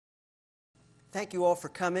Thank you all for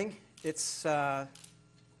coming. It's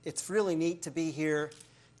really neat to be here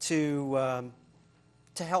to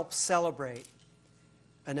help celebrate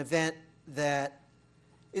an event that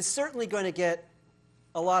is certainly going to get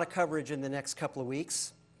a lot of coverage in the next couple of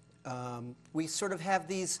weeks. We sort of have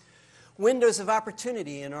these windows of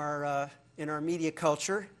opportunity in our media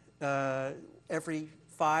culture every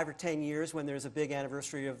 5 or 10 years when there's a big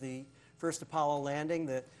anniversary of the first Apollo landing.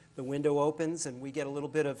 The window opens and we get a little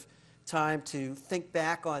bit of time to think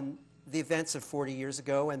back on the events of 40 years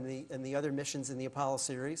ago and the other missions in the Apollo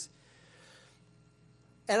series.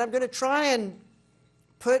 And I'm going to try and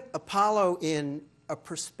put Apollo in a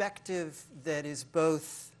perspective that is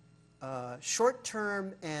both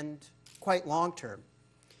short-term and quite long-term.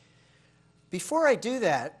 Before I do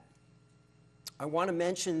that, I want to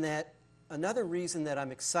mention that another reason that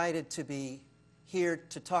I'm excited to be here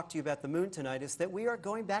to talk to you about the moon tonight is that we are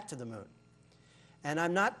going back to the moon. And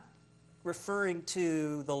I'm not referring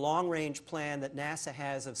to the long-range plan that NASA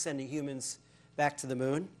has of sending humans back to the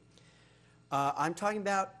moon. I'm talking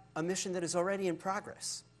about a mission that is already in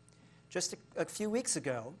progress. Just a few weeks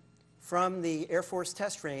ago, from the Air Force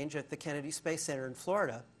test range at the Kennedy Space Center in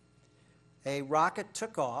Florida, a rocket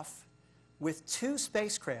took off with 2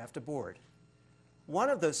 spacecraft aboard. One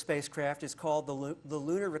of those spacecraft is called the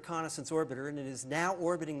Lunar Reconnaissance Orbiter, and it is now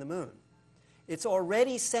orbiting the moon. It's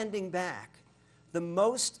already sending back the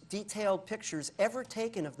most detailed pictures ever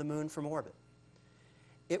taken of the moon from orbit.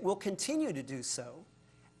 It will continue to do so,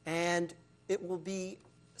 and it will be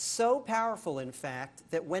so powerful, in fact,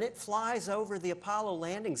 that when it flies over the Apollo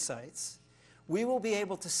landing sites, we will be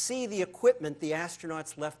able to see the equipment the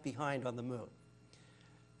astronauts left behind on the moon.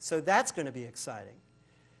 So that's going to be exciting.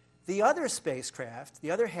 The other spacecraft,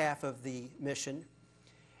 the other half of the mission,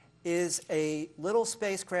 is a little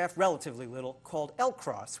spacecraft, relatively little, called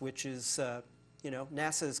ElCROSS, which is,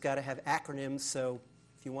 NASA's got to have acronyms, so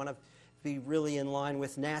if you want to be really in line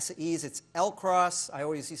with NASAese, it's ElCROSS. I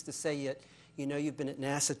always used to say, you've been at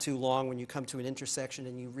NASA too long when you come to an intersection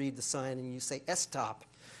and you read the sign and you say S-top.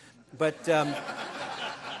 But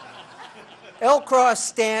ElCROSS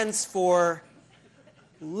stands for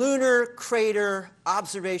Lunar Crater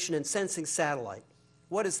Observation and Sensing Satellite.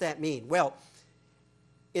 What does that mean? Well,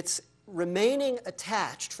 it's remaining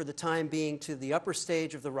attached for the time being to the upper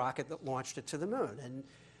stage of the rocket that launched it to the moon. And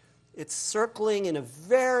it's circling in a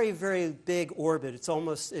very, very big orbit.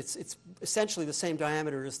 It's essentially the same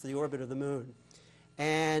diameter as the orbit of the moon.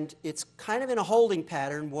 And it's kind of in a holding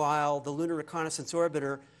pattern while the Lunar Reconnaissance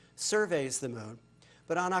Orbiter surveys the moon.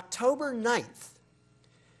 But on October 9th,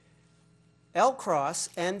 ElCROSS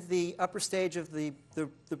and the upper stage of the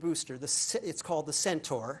booster, it's called the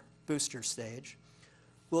Centaur booster stage,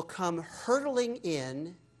 will come hurtling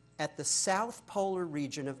in at the south polar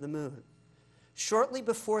region of the moon. Shortly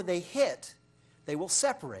before they hit, they will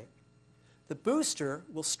separate. The booster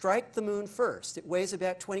will strike the moon first. It weighs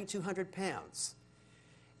about 2,200 pounds.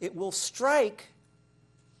 It will strike,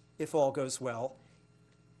 if all goes well,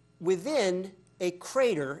 within a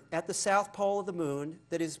crater at the south pole of the moon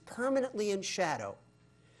that is permanently in shadow.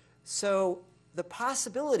 So the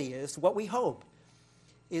possibility is, what we hope,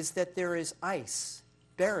 is that there is ice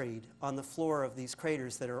buried on the floor of these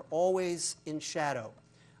craters that are always in shadow.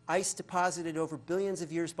 Ice deposited over billions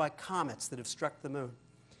of years by comets that have struck the moon.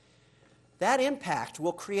 That impact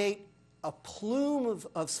will create a plume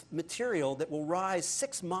of material that will rise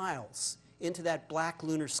 6 miles into that black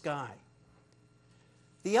lunar sky.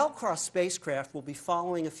 The ElCROSS spacecraft will be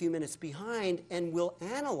following a few minutes behind and will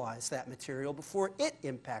analyze that material before it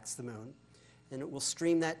impacts the moon, and it will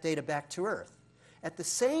stream that data back to Earth. At the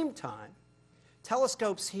same time,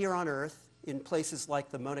 telescopes here on Earth, in places like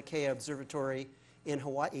the Mauna Kea Observatory in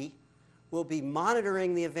Hawaii, will be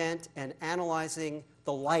monitoring the event and analyzing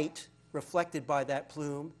the light reflected by that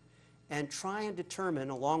plume and try and determine,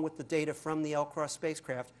 along with the data from the ElCROSS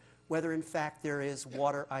spacecraft, whether in fact there is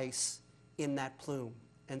water ice in that plume.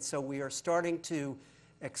 And so we are starting to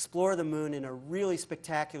explore the moon in a really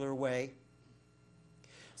spectacular way.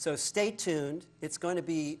 So stay tuned. It's going to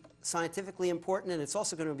be scientifically important, and it's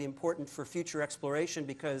also going to be important for future exploration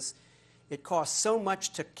because it costs so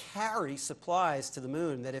much to carry supplies to the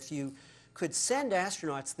moon that if you could send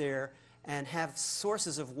astronauts there and have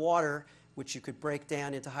sources of water which you could break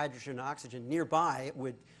down into hydrogen and oxygen nearby, it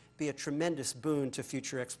would be a tremendous boon to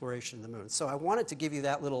future exploration of the moon. So I wanted to give you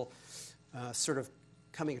that little sort of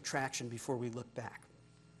coming attraction before we look back.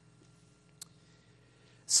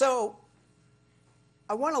 So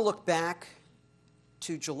I want to look back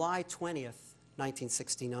to July 20th,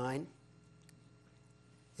 1969.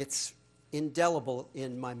 It's indelible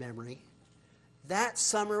in my memory. That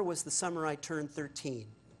summer was the summer I turned 13.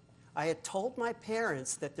 I had told my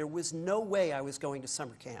parents that there was no way I was going to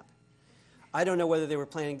summer camp. I don't know whether they were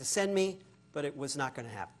planning to send me, but it was not going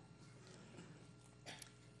to happen.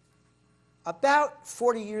 About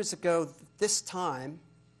 40 years ago this time,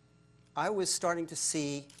 I was starting to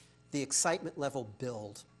see the excitement level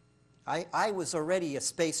build. I was already a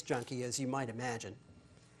space junkie, as you might imagine.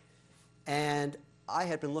 And I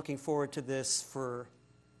had been looking forward to this for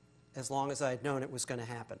as long as I had known it was going to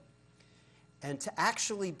happen. And to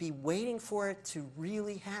actually be waiting for it to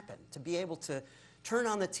really happen, to be able to turn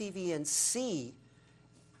on the TV and see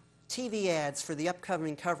TV ads for the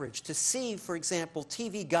upcoming coverage, to see, for example,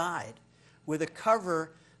 TV Guide with a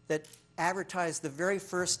cover that advertised the very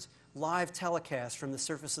first live telecast from the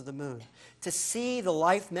surface of the moon, to see the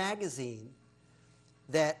Life magazine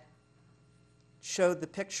that showed the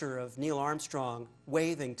picture of Neil Armstrong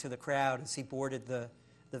waving to the crowd as he boarded the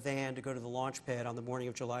van to go to the launch pad on the morning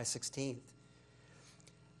of July 16th.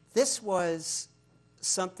 This was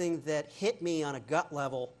something that hit me on a gut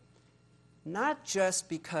level, not just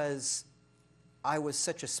because I was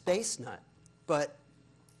such a space nut, but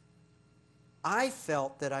I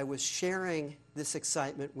felt that I was sharing this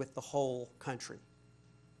excitement with the whole country.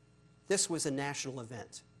 This was a national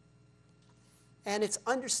event. And it's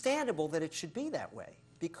understandable that it should be that way,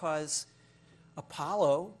 because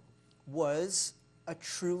Apollo was a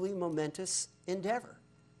truly momentous endeavor.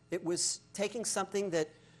 It was taking something that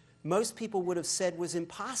most people would have said was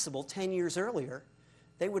impossible 10 years earlier.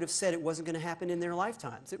 They would have said it wasn't going to happen in their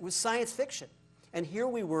lifetimes. It was science fiction. And here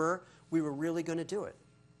we were really going to do it.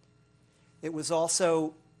 It was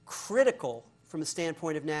also critical from the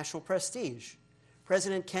standpoint of national prestige.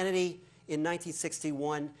 President Kennedy in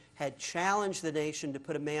 1961 had challenged the nation to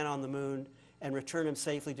put a man on the moon and return him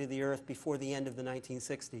safely to the Earth before the end of the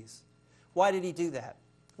 1960s. Why did he do that?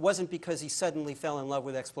 It wasn't because he suddenly fell in love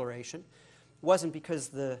with exploration. It wasn't because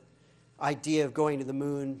the idea of going to the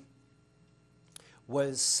moon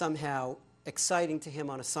was somehow exciting to him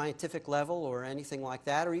on a scientific level or anything like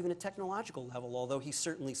that, or even a technological level, although he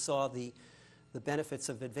certainly saw the benefits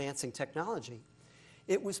of advancing technology.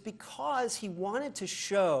 It was because he wanted to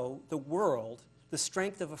show the world the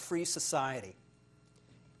strength of a free society.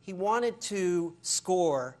 He wanted to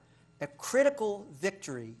score a critical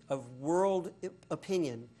victory of world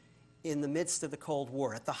opinion in the midst of the Cold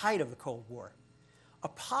War, at the height of the Cold War.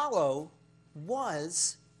 Apollo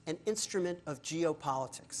was an instrument of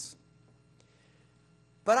geopolitics.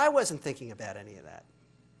 But I wasn't thinking about any of that.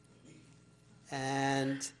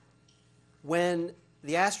 And when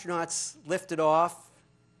the astronauts lifted off,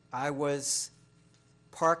 I was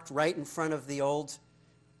parked right in front of the old,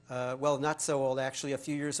 well, not so old actually, a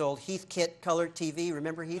few years old, Heathkit colored TV.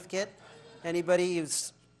 Remember Heathkit? Anybody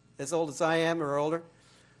who's as old as I am or older?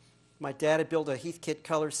 My dad had built a Heathkit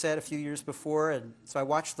color set a few years before, and so I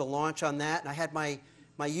watched the launch on that, and I had my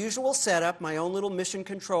usual setup, my own little mission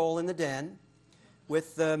control in the den,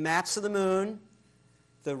 with the maps of the moon,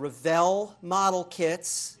 the Revell model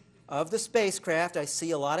kits of the spacecraft. I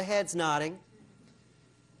see a lot of heads nodding.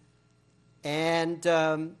 And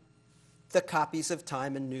the copies of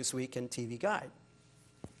Time and Newsweek and TV Guide.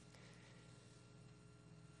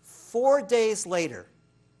 4 days later,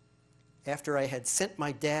 after I had sent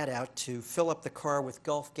my dad out to fill up the car with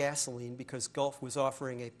Gulf gasoline because Gulf was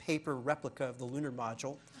offering a paper replica of the lunar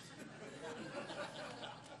module,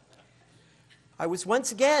 I was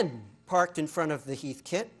once again parked in front of the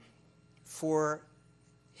Heathkit for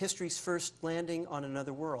history's first landing on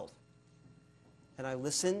another world. And I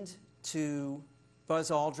listened to Buzz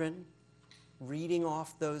Aldrin reading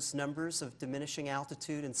off those numbers of diminishing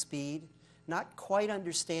altitude and speed, not quite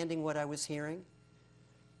understanding what I was hearing.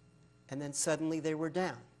 And then suddenly they were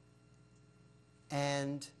down.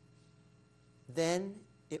 And then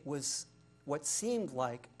it was what seemed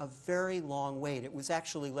like a very long wait. It was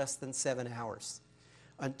actually less than 7 hours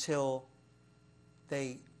until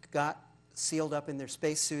they got sealed up in their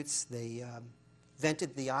spacesuits. They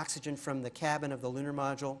vented the oxygen from the cabin of the lunar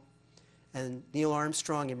module, and Neil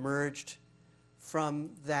Armstrong emerged from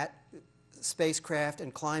that spacecraft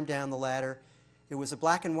and climbed down the ladder. It was a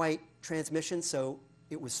black and white transmission, so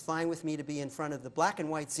it was fine with me to be in front of the black and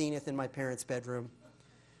white zenith in my parents' bedroom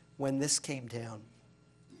when this came down.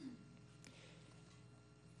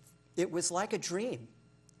 It was like a dream.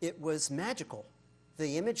 It was magical.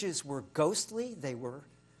 The images were ghostly. They were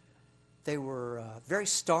very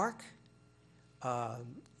stark.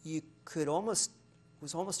 You could almost, it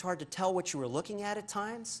was almost hard to tell what you were looking at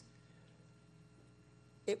times.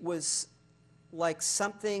 It was like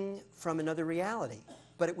something from another reality,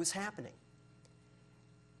 but it was happening.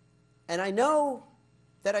 And I know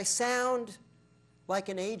that I sound like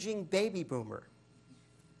an aging baby boomer.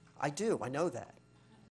 I do. I know that.